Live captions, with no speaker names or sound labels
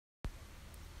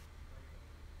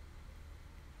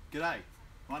G'day,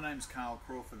 my name's Carl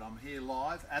Crawford. I'm here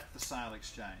live at the Sale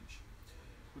Exchange.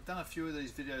 We've done a few of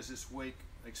these videos this week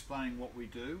explaining what we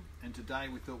do, and today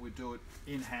we thought we'd do it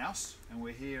in-house, and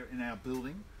we're here in our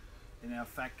building, in our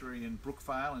factory in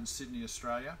Brookvale in Sydney,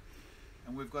 Australia,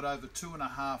 and we've got over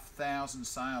 2,500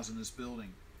 sales in this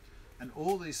building, and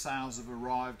all these sales have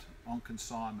arrived on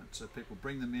consignment, so people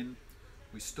bring them in,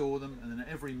 we store them, and then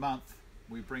every month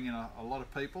we bring in a lot of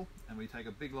people, and we take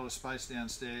a big lot of space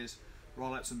downstairs,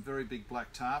 roll out some very big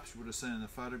black tarps you would have seen in the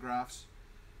photographs.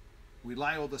 We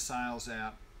lay all the sales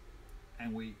out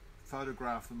and we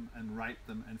photograph them and rate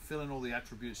them and fill in all the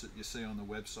attributes that you see on the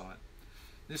website.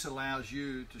 This allows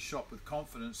you to shop with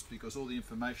confidence because all the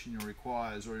information you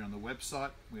require is already on the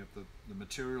website. We have the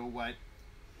material weight,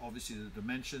 obviously the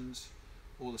dimensions,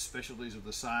 all the specialties of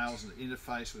the sales, and the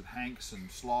interface with hanks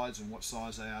and slides and what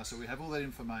size they are, so we have all that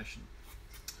information.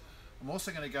 I'm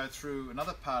also going to go through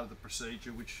another part of the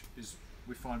procedure which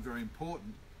we find very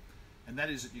important, and that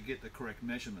is that you get the correct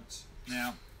measurements.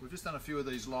 Now, we've just done a few of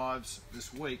these lives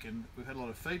this week and we've had a lot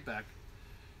of feedback.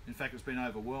 In fact, it's been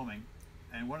overwhelming,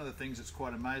 and one of the things that's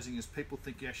quite amazing is people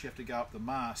think you actually have to go up the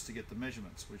mast to get the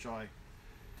measurements, which I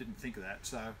didn't think of that.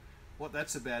 So what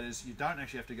that's about is you don't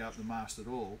actually have to go up the mast at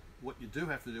all. What you do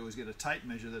have to do is get a tape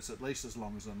measure that's at least as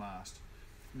long as the mast.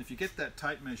 And if you get that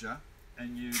tape measure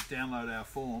and you download our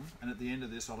form, and at the end of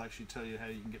this I'll actually tell you how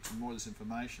you can get some more of this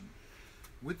information.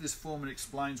 With this form it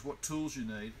explains what tools you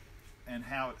need and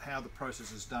how the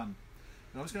process is done.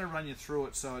 And I'm just going to run you through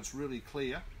it so it's really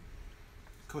clear,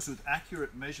 because with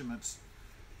accurate measurements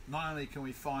not only can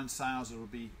we find sales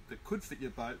that could fit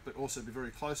your boat, but also be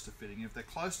very close to fitting. If they're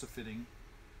close to fitting,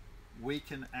 we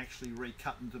can actually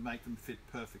recut them to make them fit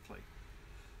perfectly.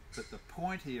 But the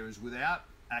point here is without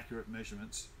accurate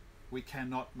measurements we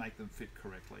cannot make them fit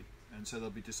correctly, and so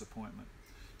there'll be disappointment.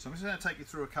 So I'm just going to take you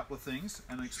through a couple of things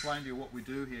and explain to you what we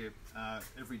do here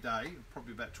every day,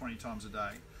 probably about 20 times a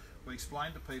day. We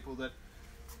explain to people that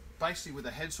basically with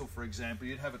a headsail, for example,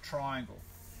 you'd have a triangle.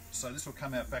 So this will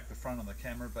come out back the front on the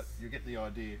camera, but you get the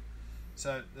idea.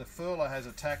 So the furler has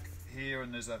a tack here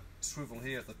and there's a swivel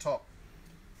here at the top.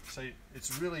 So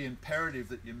it's really imperative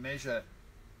that you measure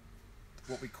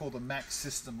what we call the max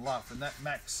system luff, and that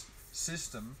max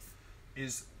system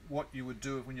is what you would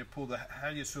do when you pull the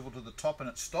halyard swivel to the top and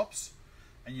it stops,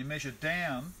 and you measure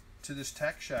down to this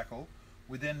tack shackle.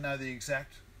 We then know the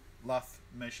exact luff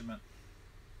measurement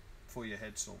for your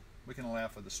headsail. We can allow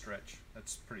for the stretch.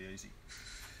 That's pretty easy.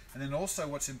 And then also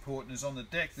what's important is on the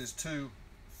deck there's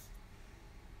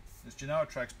genoa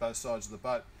tracks both sides of the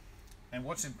boat, and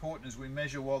what's important is we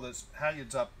measure while there's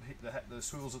halyards up, the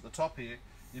swivels at the top here,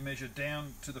 you measure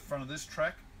down to the front of this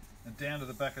track and down to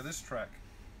the back of this track.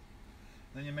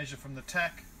 Then you measure from the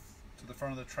tack to the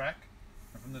front of the track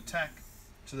and from the tack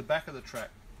to the back of the track.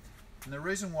 And the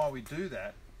reason why we do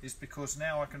that is because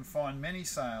now I can find many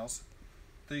sails,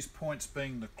 these points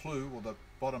being the clue or the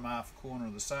bottom aft corner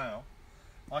of the sail,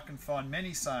 I can find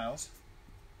many sails,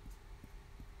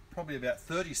 probably about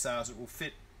 30 sails that will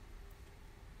fit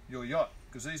your yacht,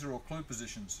 because these are all clue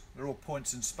positions, they're all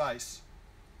points in space.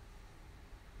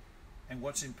 And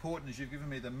what's important is you've given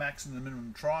me the max and the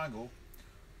minimum triangle,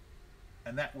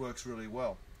 and that works really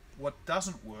well. What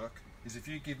doesn't work is if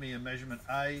you give me a measurement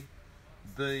A,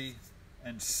 B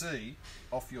and C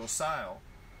off your sail,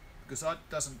 because that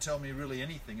doesn't tell me really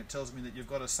anything. It tells me that you've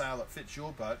got a sail that fits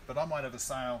your boat, but I might have a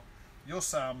sail, your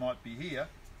sail might be here,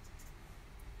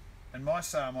 and my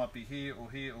sail might be here or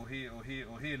here or here or here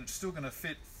or here, and it's still going to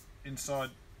fit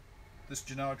inside this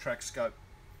genoa track scope.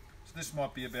 So this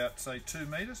might be about, say, 2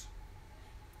 meters,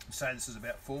 and say this is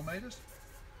about 4 meters,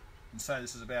 and say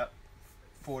this is about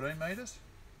 14 meters.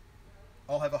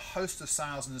 I'll have a host of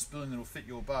sails in this building that will fit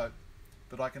your boat,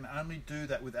 but I can only do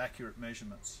that with accurate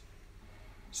measurements.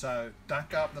 So don't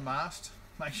go up the mast,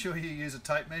 make sure you use a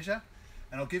tape measure,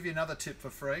 and I'll give you another tip for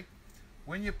free.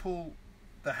 When you pull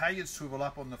the halyard swivel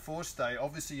up on the forestay,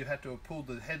 obviously you have to have pulled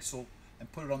the headsail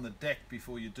and put it on the deck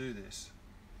before you do this.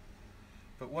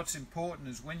 But what's important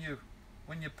is when you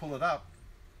pull it up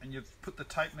and you've put the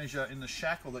tape measure in the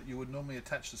shackle that you would normally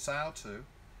attach the sail to,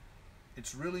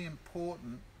 it's really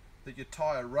important that you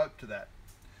tie a rope to that,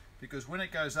 because when it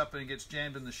goes up and it gets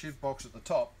jammed in the shiv box at the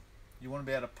top, you want to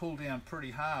be able to pull down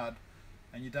pretty hard,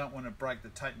 and you don't want to break the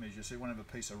tape measure, so you want to have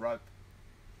a piece of rope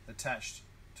attached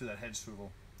to that head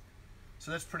swivel.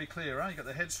 So that's pretty clear, right? You've got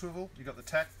the head swivel, you've got the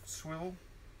tack swivel,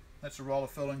 that's a roller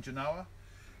furling genoa.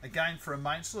 Again, for a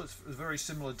mainsail it's a very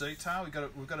similar detail.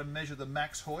 We've got to measure the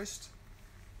max hoist,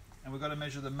 and we've got to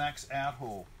measure the max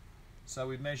outhaul. So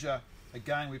we measure,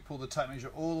 again, we pull the tape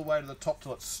measure all the way to the top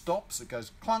till it stops, it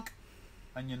goes clunk,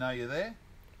 and you know you're there.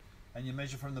 and you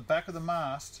measure from the back of the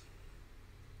mast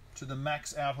to the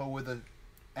max outhaul, where the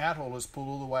outhaul is pulled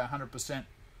all the way 100%.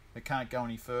 It can't go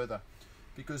any further,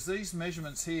 because these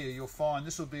measurements here, you'll find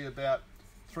this will be about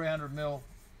 300 mil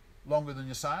longer than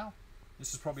your sail.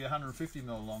 This is probably 150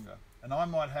 mil longer, and I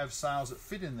might have sails that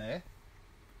fit in there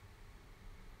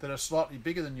that are slightly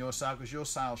bigger than your sail because your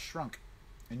sail's shrunk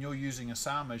and you're using a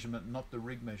sail measurement, not the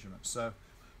rig measurement. So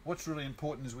what's really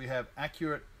important is we have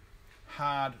accurate,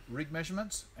 hard rig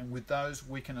measurements, and with those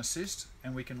we can assist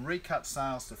and we can recut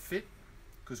sails to fit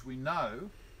because we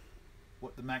know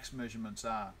what the max measurements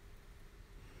are.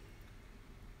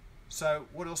 So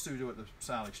what else do we do at the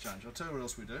Sail Exchange? I'll tell you what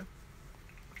else we do.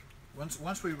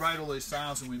 Once we rate all these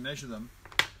sails and we measure them,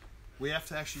 we have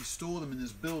to actually store them in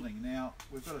this building. Now,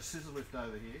 we've got a scissor lift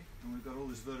over here, and we've got all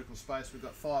this vertical space. We've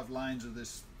got 5 lanes of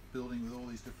this building with all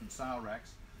these different sail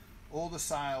racks. All the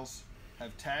sails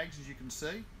have tags, as you can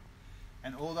see,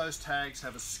 and all those tags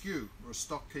have a SKU, or a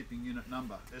stock keeping unit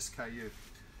number, SKU.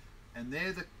 And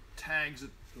they're the tags,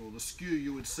 or the SKU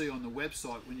you would see on the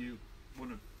website when you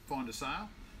want to find a sail,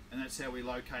 and that's how we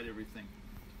locate everything.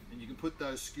 And you can put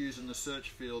those SKUs in the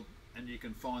search field and you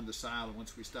can find the sail, and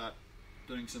once we start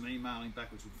doing some emailing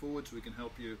backwards and forwards, we can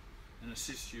help you and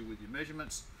assist you with your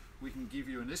measurements. We can give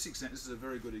you, in this example, this is a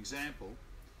very good example,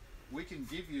 we can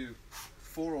give you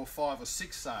 4 or 5 or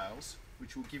 6 sails,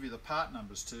 which will give you the part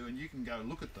numbers to, and you can go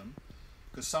look at them,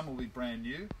 because some will be brand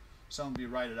new, some will be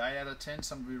rated 8 out of 10,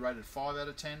 some will be rated 5 out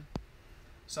of 10,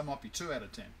 some might be 2 out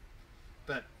of 10.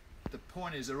 But the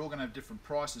point is they're all going to have different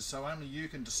prices, so only you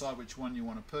can decide which one you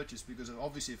want to purchase, because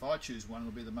obviously if I choose one,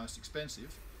 it'll be the most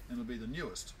expensive and it'll be the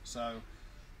newest. So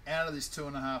out of these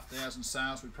 2,500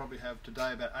 sails, we probably have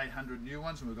today about 800 new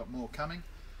ones, and we've got more coming.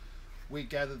 We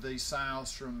gather these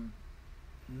sails from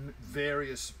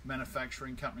various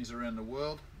manufacturing companies around the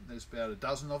world. There's about a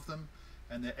dozen of them,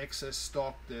 and they're excess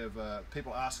stock.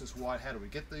 People ask us why, how do we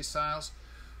get these sails?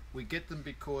 We get them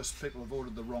because people have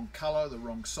ordered the wrong colour, the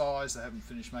wrong size, they haven't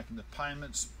finished making the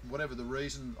payments, whatever the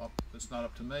reason, it's not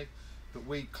up to me. But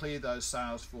we clear those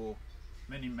sails for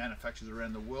many manufacturers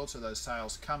around the world, so those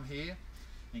sails come here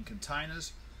in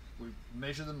containers, we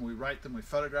measure them, we rate them, we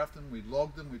photograph them, we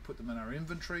log them, we put them in our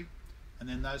inventory, and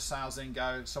then those sails then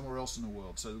go somewhere else in the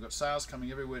world. So we've got sails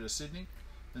coming everywhere to Sydney,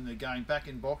 then they're going back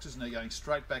in boxes and they're going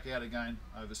straight back out again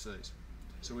overseas.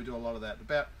 So we do a lot of that.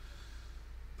 About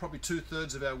probably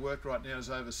 2/3 of our work right now is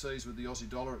overseas with the Aussie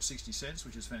dollar at 60 cents,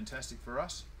 which is fantastic for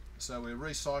us. So we're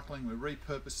recycling, we're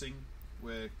repurposing,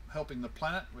 we're helping the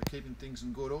planet, we're keeping things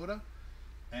in good order,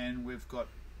 and we've got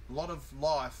a lot of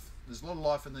life. There's a lot of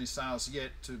life in these sails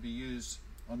yet to be used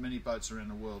on many boats around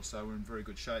the world, so we're in very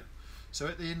good shape. So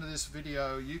at the end of this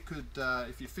video, you could,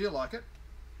 if you feel like it,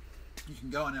 you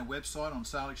can go on our website on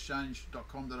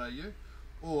sailexchange.com.au,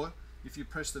 or if you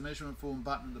press the measurement form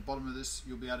button at the bottom of this,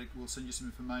 you'll be able to, we'll send you some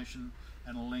information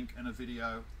and a link and a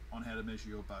video on how to measure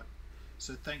your boat.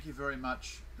 So thank you very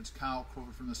much. It's Carl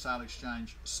Crawford from the Sail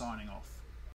Exchange signing off.